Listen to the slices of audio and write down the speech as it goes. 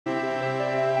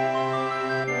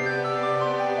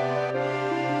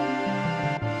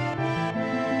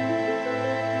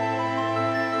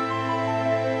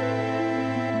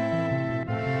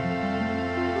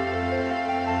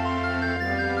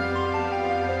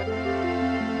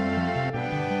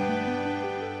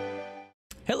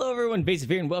Hello everyone, Vaesive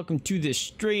here, and welcome to this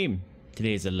stream.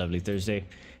 Today is a lovely Thursday.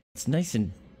 It's nice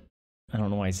and... I don't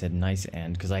know why I said nice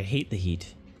and, because I hate the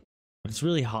heat. But it's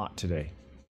really hot today.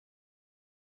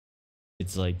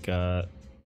 It's like, yeah,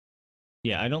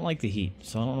 I don't like the heat,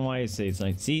 so I don't know why I say it's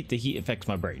nice. See, the heat affects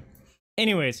my brain.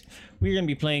 Anyways, we're going to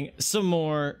be playing some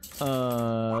more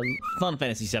Final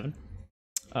Fantasy VII.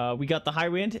 We got the high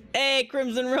wind. Hey,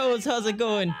 Crimson Rose, how's it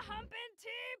going?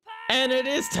 And it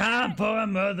is time for a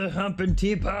mother humping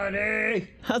tea party.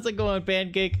 How's it going,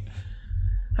 Pancake?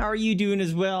 How are you doing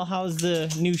as well? How's the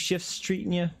new shifts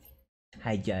treating you?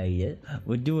 Hi, Jaya.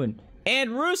 We're doing.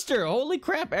 And Rooster, holy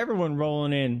crap, everyone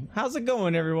rolling in. How's it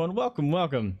going, everyone? Welcome,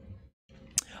 welcome.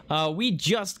 We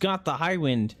just got the high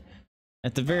wind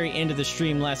at the very end of the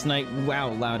stream last night.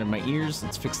 Wow, loud in my ears.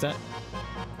 Let's fix that.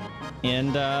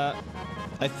 And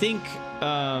I think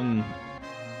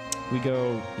we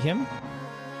go him.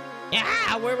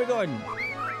 Yeah, where are we going?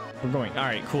 We're going. All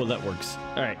right, cool. That works.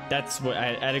 All right, that's what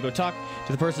I had to go talk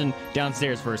to the person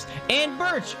downstairs first. And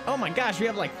Birch. Oh my gosh, we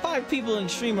have like 5 people in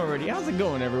stream already. How's it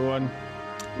going, everyone?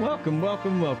 Welcome,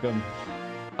 welcome, welcome.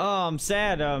 Oh, I'm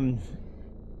sad.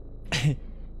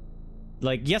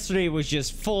 Like yesterday was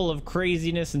just full of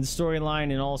craziness and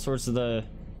storyline and all sorts of the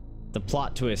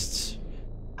plot twists.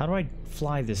 How do I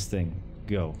fly this thing?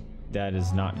 Go. That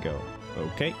is not go.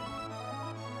 Okay.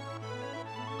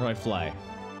 How do I fly?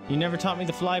 You never taught me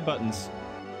the fly buttons.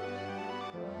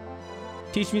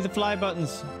 Teach me the fly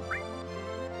buttons.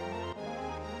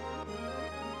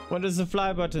 What is the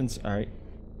fly buttons? All right.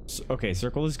 Okay,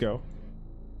 circle is go.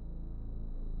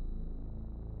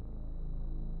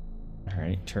 All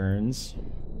right, turns.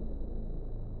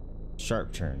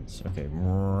 Sharp turns. Okay.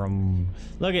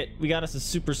 Look it, we got us a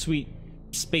super sweet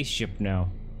spaceship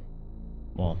now.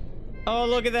 Well. Oh,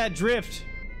 look at that drift.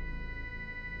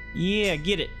 Yeah,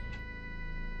 get it.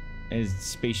 As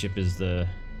spaceship is the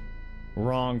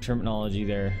wrong terminology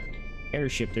there.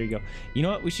 Airship, there you go. You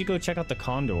know what? We should go check out the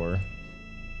Condor.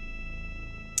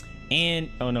 And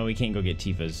oh no, we can't go get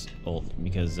Tifa's ult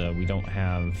because we don't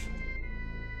have.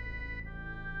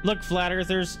 Look, flat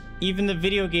earthers, even the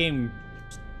video game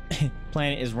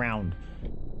planet is round.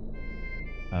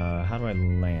 How do I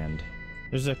land?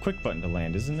 There's a quick button to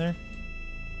land, isn't there?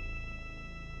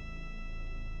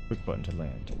 Quick button to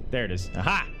land. There it is.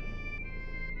 Aha!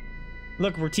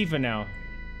 Look, we're Tifa now.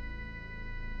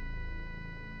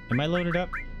 Am I loaded up?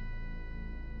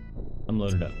 I'm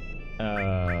loaded up.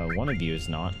 One of you is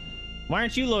not. Why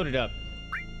aren't you loaded up,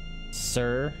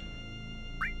 sir?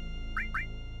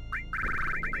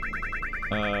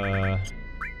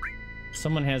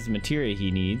 Someone has the materia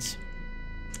he needs.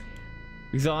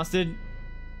 Exhausted.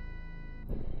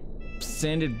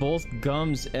 Sanded both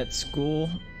gums at school.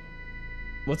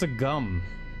 What's a gum?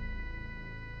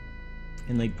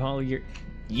 And like polyur.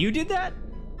 You did that?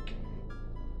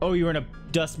 Oh, you were in a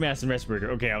dust mask and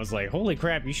respirator. Okay, I was like, holy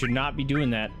crap, you should not be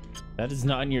doing that. That is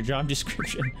not in your job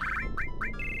description.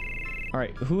 All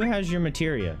right, who has your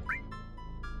materia?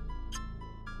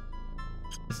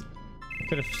 I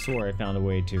could have swore I found a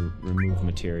way to remove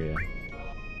materia.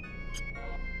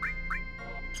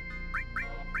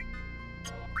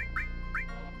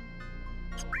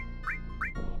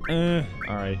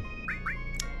 All right.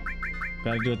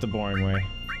 Gotta do it the boring way.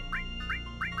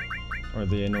 Or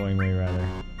the annoying way, rather.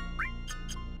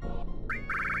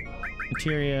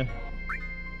 Materia.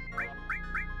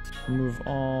 Remove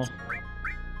all.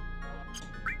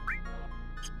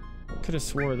 Could have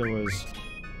swore there was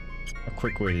a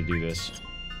quick way to do this.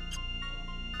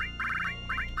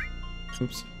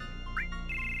 Oops.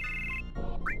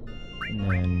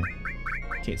 And then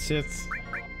Kate Sith.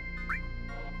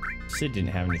 Sid didn't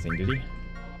have anything, did he?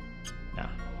 Nah,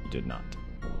 he did not.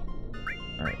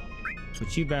 Alright.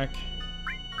 Put you back.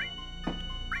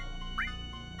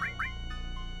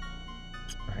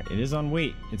 Alright, it is on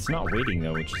wait. It's not waiting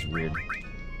though, which is weird.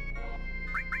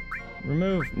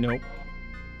 Remove. Nope.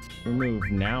 Remove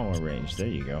now arrange. There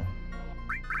you go.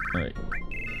 Alright.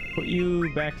 Put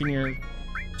you back in your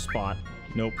spot.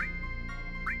 Nope.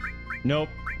 Nope.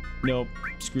 Nope.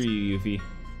 Screw you, Yuffie.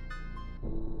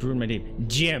 Ruined my name.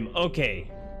 Jim. Okay.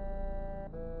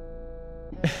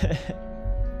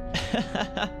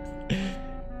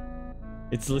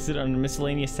 It's listed under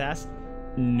miscellaneous tasks?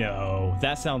 No,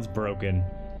 that sounds broken.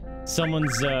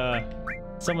 Someone's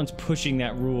pushing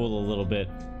that rule a little bit.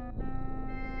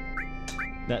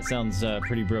 That sounds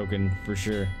pretty broken for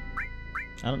sure.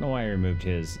 I don't know why I removed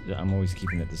his. I'm always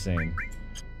keeping it the same.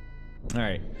 All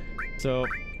right, so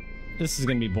this is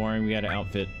gonna be boring. We gotta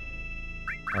outfit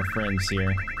our friends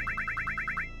here.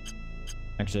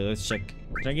 Actually, let's check.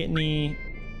 Did I get any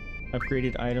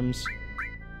upgraded items?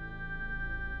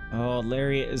 Oh,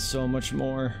 Lariat is so much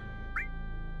more.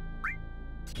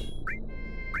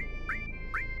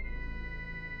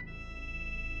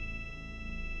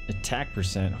 Attack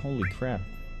percent, holy crap.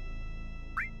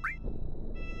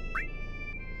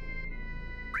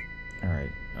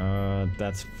 Alright,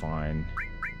 that's fine.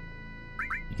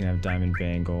 You can have Diamond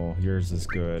Bangle. Yours is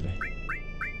good.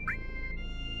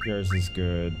 Yours is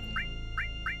good.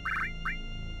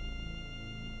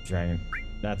 Dragon.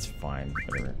 That's fine.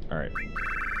 Whatever. Alright.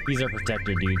 These are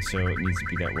protected dudes, so it needs to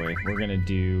be that way. We're gonna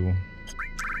do...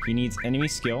 He needs enemy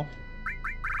skill.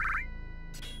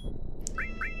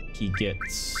 He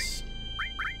gets...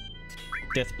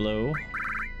 Death Blow.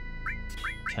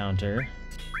 Counter.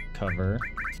 Cover.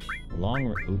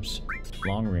 Long... Oops.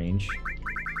 Long range.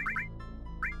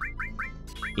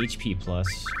 HP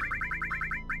plus.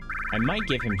 I might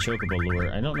give him Chocobo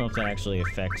Lure. I don't know if that actually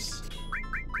affects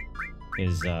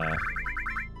his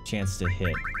chance to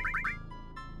hit.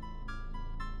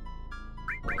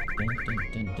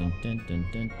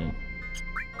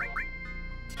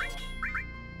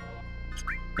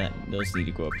 Those need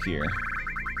to go up here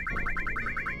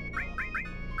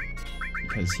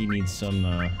because he needs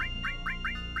some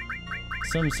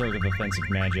sort of offensive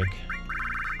magic.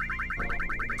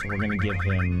 So we're gonna give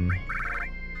him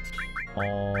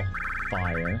all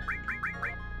fire.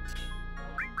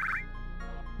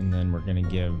 And then we're gonna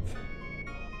give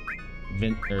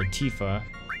Tifa.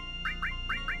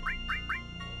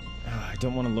 I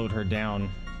don't want to load her down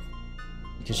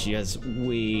because she has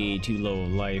way too low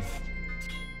life.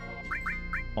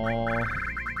 All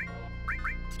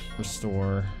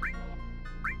restore.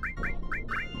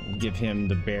 We'll give him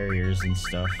the barriers and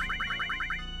stuff.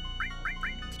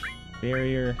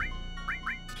 Barrier.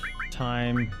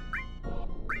 Time.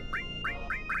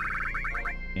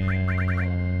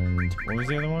 And what was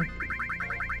the other one?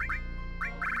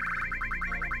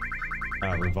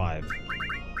 Revive.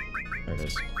 There it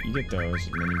is. You get those,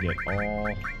 and then you get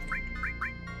all.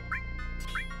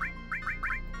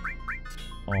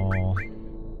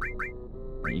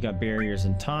 You got barriers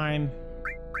and time.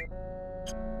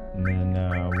 And then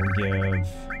we'll give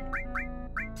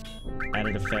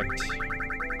added effect.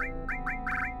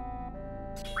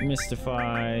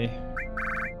 Mystify.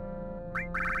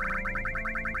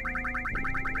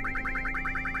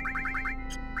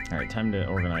 Alright, time to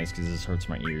organize because this hurts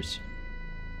my ears.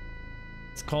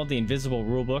 It's called the Invisible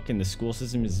Rulebook, and the school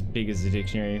system is as big as the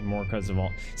dictionary, more because of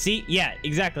all... See? Yeah,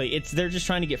 exactly. They're just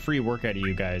trying to get free work out of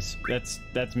you guys.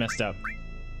 That's messed up.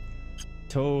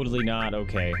 Totally not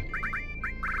okay.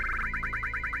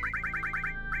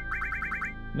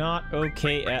 Not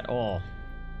okay at all.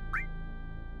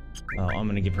 Oh, I'm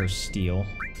gonna give her Steel.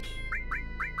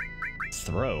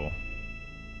 Throw.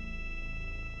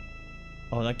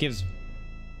 Oh, that gives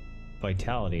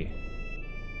Vitality.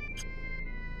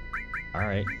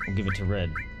 Alright, we'll give it to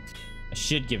Red. I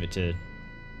should give it to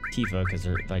Tifa because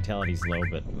her Vitality's low,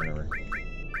 but whatever.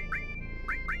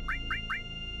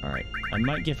 Alright, I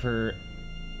might give her...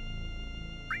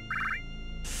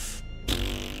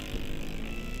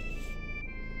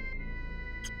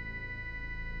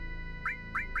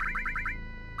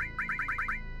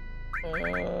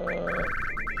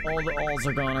 all the alls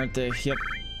are gone, aren't they? Yep.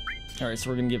 Alright, so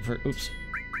we're gonna give her... Oops.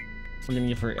 We're gonna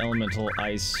give her Elemental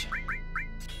Ice.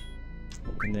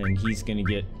 And then he's gonna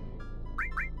get...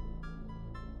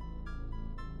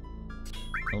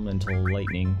 Elemental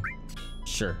Lightning.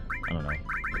 Sure. I don't know.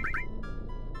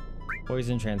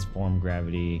 Poison, Transform,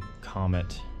 Gravity,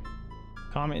 Comet.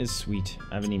 Comet is sweet.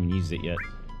 I haven't even used it yet.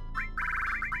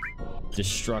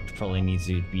 Destruct probably needs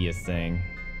to be a thing.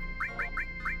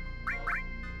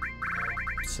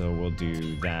 So we'll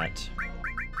do that.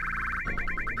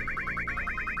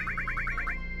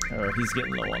 Oh, he's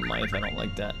getting low on life. I don't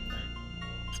like that.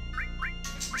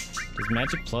 Does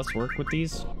Magic Plus work with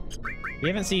these? We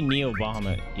haven't seen Neo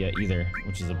Bahamut yet either,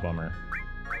 which is a bummer.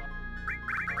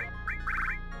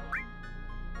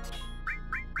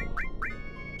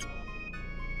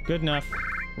 Good enough.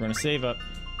 We're gonna save up.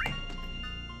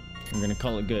 We're gonna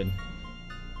call it good.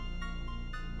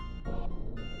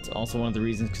 It's also one of the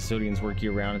reasons custodians work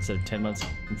year-round instead of 10 months.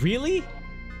 Really?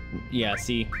 Yeah,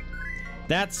 see.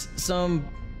 That's some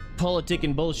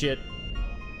politicking bullshit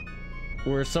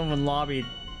where someone lobbied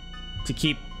to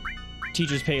keep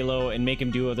teachers' pay low and make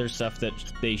them do other stuff that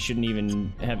they shouldn't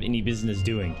even have any business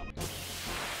doing.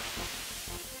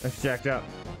 That's jacked up.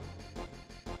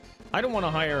 I don't want to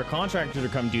hire a contractor to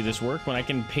come do this work when I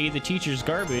can pay the teachers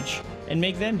garbage and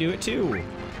make them do it too.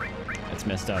 That's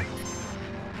messed up.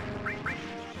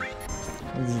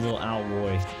 This is a little owl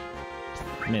boy.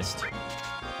 Missed.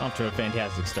 Off to a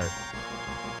fantastic start.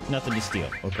 Nothing to steal.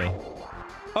 Okay.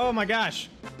 Oh my gosh!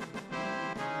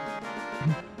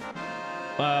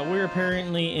 We're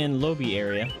apparently in Lobby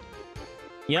area.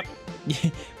 Yep.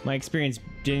 My experience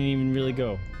didn't even really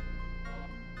go.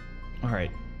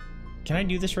 Alright. Can I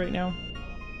do this right now?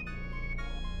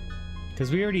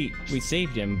 Because we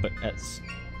saved him, but that's...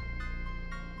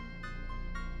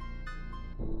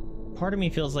 Part of me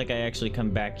feels like I actually come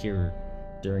back here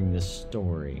during this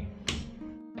story.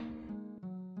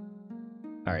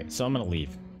 Alright, so I'm gonna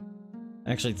leave.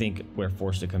 I actually think we're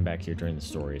forced to come back here during the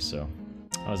story, so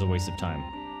that was a waste of time.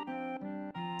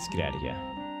 Let's get out of here.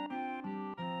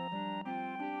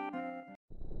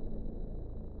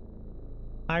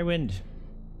 High wind.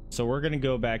 So we're gonna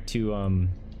go back to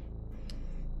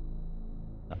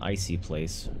the icy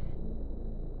place,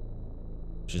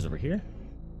 which is over here.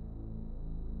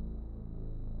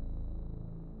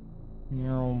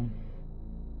 Meow.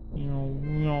 Meow.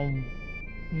 Meow.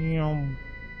 Meow.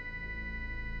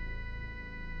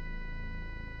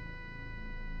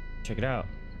 Check it out.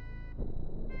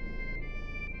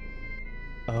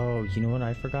 Oh, you know what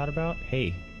I forgot about?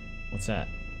 Hey, what's that?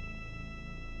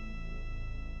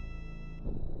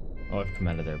 Oh, I've come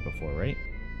out of there before, right?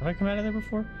 Have I come out of there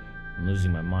before? I'm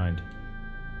losing my mind.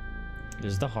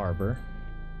 There's the harbor.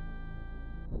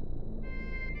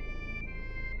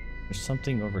 There's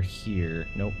something over here.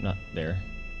 Nope, not there.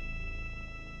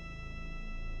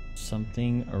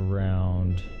 Something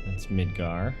around... That's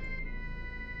Midgar.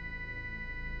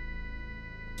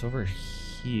 It's over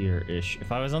here-ish.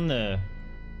 If I was on the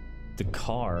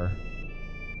car,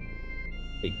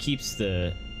 it keeps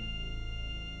the...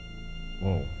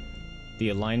 Whoa. The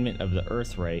alignment of the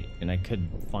Earth right, and I could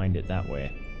find it that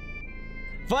way.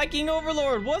 Viking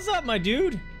Overlord, what's up, my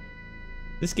dude?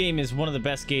 This game is one of the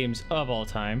best games of all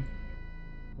time.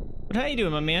 But how you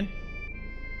doing, my man?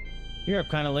 You're up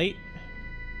kind of late.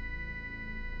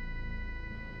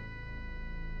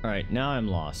 Alright, now I'm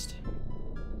lost.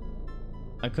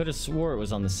 I could have swore it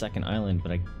was on the second island,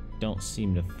 but I don't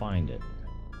seem to find it.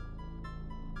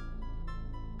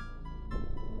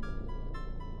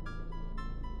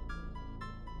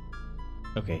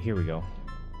 Okay, here we go.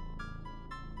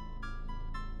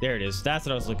 There it is. That's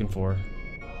what I was looking for.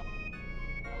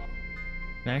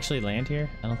 Can I actually land here?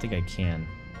 I don't think I can.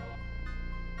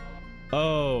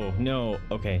 Oh, no.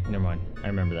 Okay, never mind. I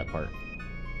remember that part.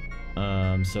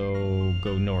 So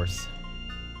go north.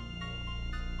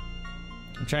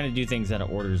 I'm trying to do things out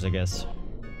of orders, I guess.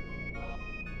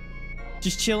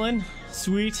 Just chilling.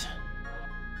 Sweet.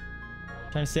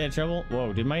 Trying to stay out of trouble.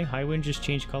 Whoa, did my high wind just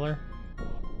change color?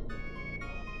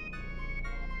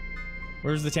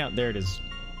 Where's the town? There it is.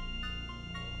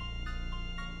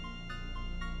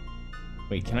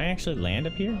 Wait, can I actually land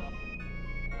up here?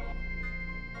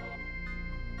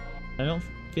 I don't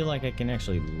feel like I can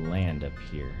actually land up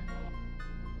here.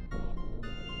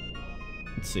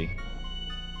 Let's see.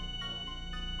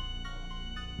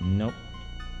 Nope.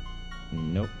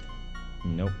 Nope.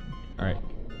 Nope. Alright.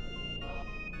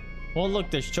 Well, look,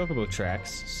 there's chocobo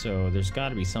tracks, so there's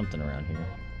gotta be something around here.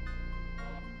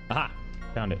 Aha!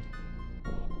 Found it.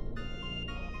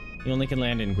 You only can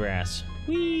land in grass.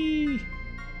 Whee!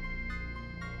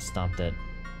 Stop that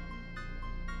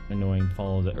annoying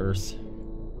follow the earth.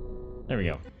 There we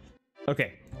go.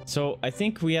 Okay, so I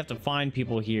think we have to find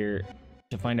people here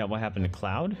to find out what happened to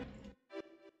Cloud.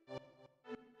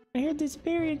 I heard there's a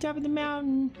barrier on top of the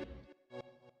mountain.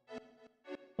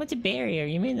 What's a barrier?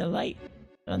 You mean the light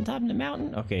on top of the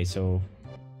mountain? Okay, so...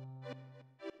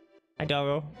 Hi,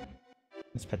 doggo.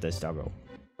 Let's pet this doggo.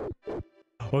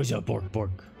 What's up, Bork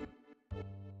Bork?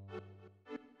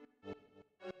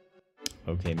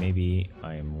 Okay, maybe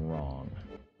I am wrong.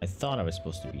 I thought I was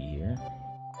supposed to be here.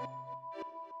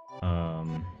 I've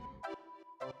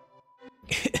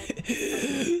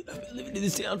been living in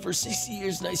this town for 60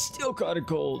 years and I still caught a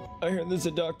cold. I heard there's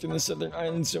a doctor in the southern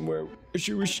island somewhere. I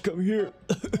sure wish to come here.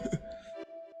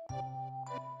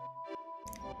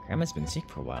 Grandma's been sick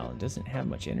for a while and doesn't have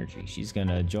much energy. She's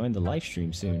gonna join the live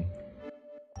stream soon.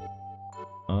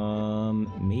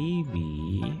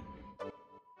 Maybe...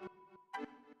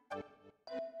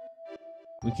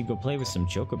 we could go play with some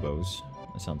chocobos.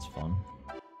 That sounds fun.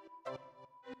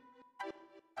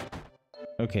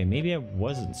 Okay, maybe I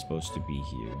wasn't supposed to be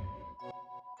here.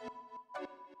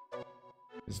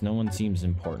 Because no one seems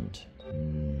important.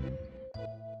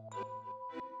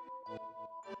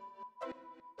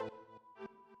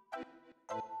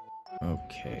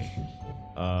 Okay.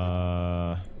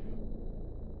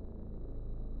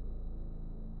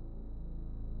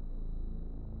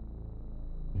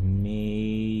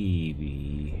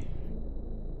 Maybe.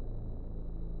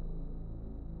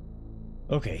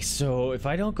 Okay, so if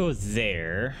I don't go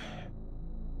there...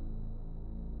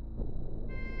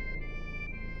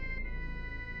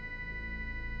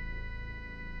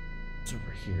 What's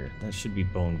over here? That should be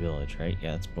Bone Village, right?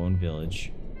 Yeah, it's Bone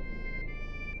Village.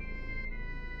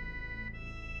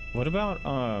 What about,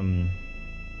 we'll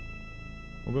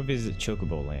go visit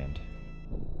Chocobo Land.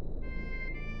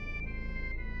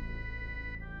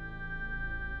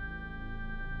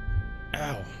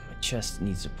 Ow, my chest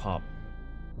needs to pop.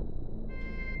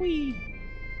 Whee!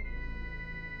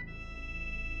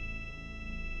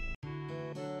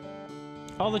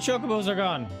 All the Chocobos are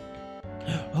gone.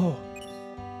 Oh.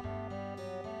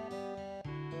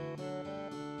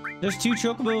 There's 2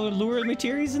 Chocobo lure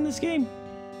materies in this game.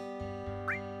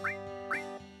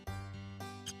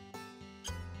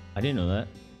 I didn't know that.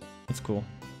 That's cool.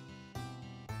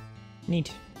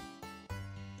 Neat.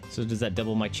 So does that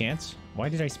double my chance? Why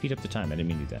did I speed up the time? I didn't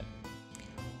mean to do that.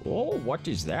 Oh, what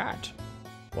is that?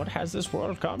 What has this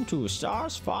world come to?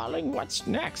 Stars falling? What's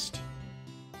next?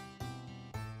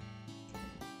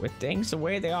 With things the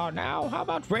way they are now, how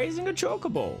about raising a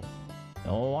chocobo?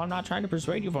 No, I'm not trying to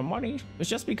persuade you for money. It's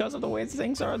just because of the way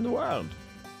things are in the world.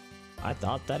 I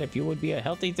thought that if you would be a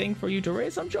healthy thing for you to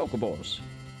raise some chocobos.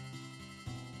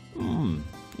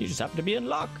 You just happen to be in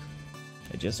luck.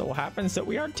 It just so happens that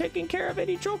we aren't taking care of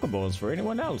any chocobos for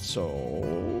anyone else,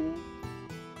 so...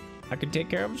 I could take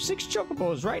care of 6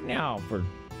 chocobos right now for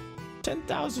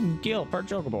 10,000 gil per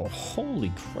chocobo.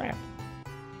 Holy crap.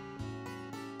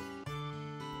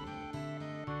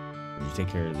 Would you take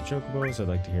care of the chocobos? I'd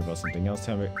like to hear about something else.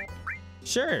 Tell me.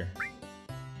 Sure.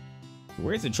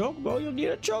 Where's the chocobo? You'll need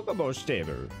a chocobo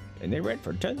stable. And they rent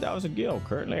for 10,000 gil.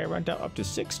 Currently, I rent out up to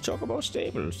 6 chocobo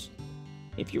stables.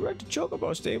 If you rent a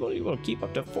chocobo stable, you will keep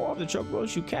up to 4 of the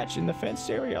chocobos you catch in the fenced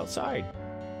area outside.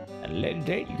 At a later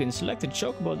date, you can select the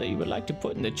chocobo that you would like to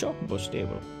put in the chocobo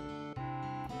stable.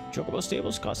 Chocobo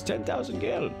stables cost 10,000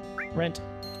 gil. Rent.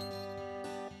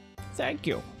 Thank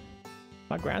you.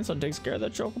 My grandson takes care of the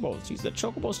chocobos. He's the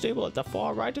chocobo stable at the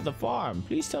far right of the farm.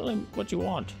 Please tell him what you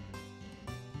want.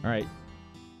 Alright.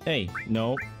 Hey,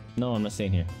 no. No, I'm not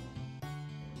staying here.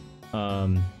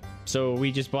 So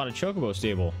we just bought a chocobo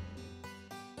stable.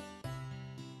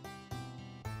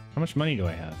 How much money do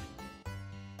I have?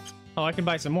 Oh, I can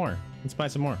buy some more. Let's buy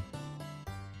some more.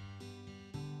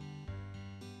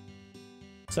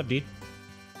 What's up, dude?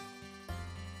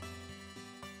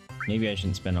 Maybe I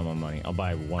shouldn't spend all my money. I'll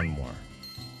buy 1 more.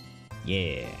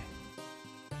 Yeah.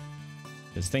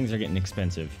 Because things are getting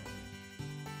expensive.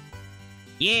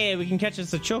 Yeah, we can catch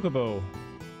us a chocobo.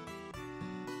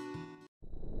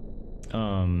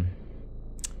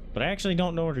 But I actually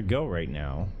don't know where to go right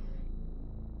now.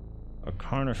 I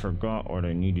kind of forgot what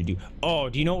I need to do. Oh,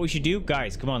 do you know what we should do?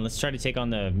 Guys, come on, let's try to take on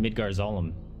the Midgar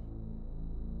Zolom.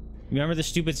 Remember the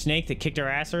stupid snake that kicked our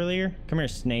ass earlier? Come here,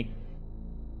 snake.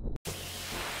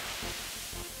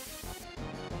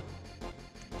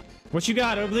 What you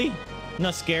got, Oakley? I'm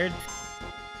not scared.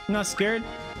 I'm not scared.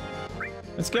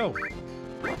 Let's go.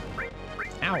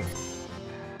 Ow.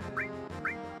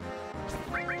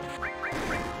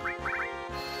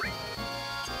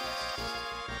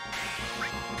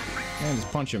 Man,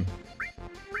 just punch him.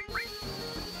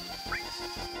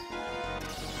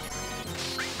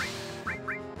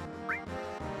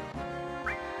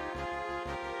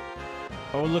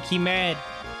 Oh, look, he mad.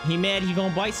 He mad, he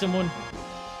gonna bite someone.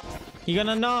 He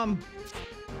gonna nom.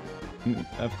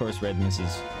 Of course, red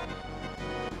misses.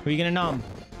 Who are you gonna nom?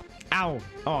 Ow.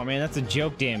 Oh, man, that's a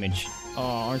joke damage. Oh,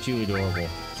 aren't you adorable?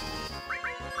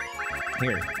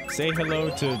 Here, say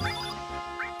hello to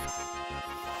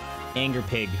Anger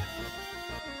Pig.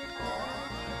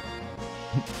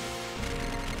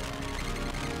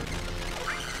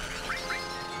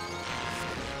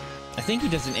 I think he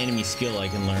does an enemy skill I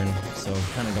can learn, so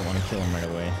kind of don't want to kill him right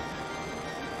away.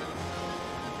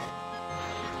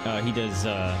 He does,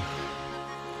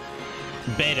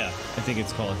 Beta, I think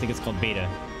it's called. I think it's called Beta.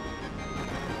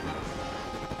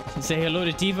 Say hello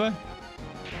to Tifa.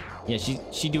 Yeah,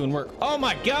 she doing work. Oh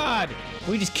my god!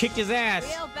 We just kicked his ass!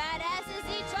 Real badasses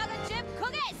eat chocolate chip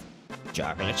cookies!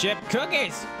 Chocolate chip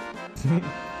cookies!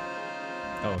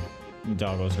 Oh,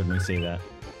 doggos heard me say that.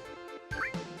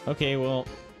 Okay, well...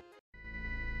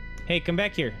 Hey, come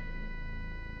back here.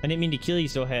 I didn't mean to kill you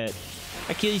so hard.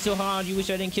 I kill you so hard, you wish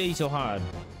I didn't kill you so hard.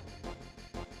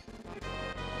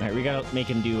 Alright, we gotta make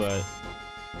him do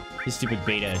his stupid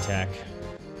beta attack.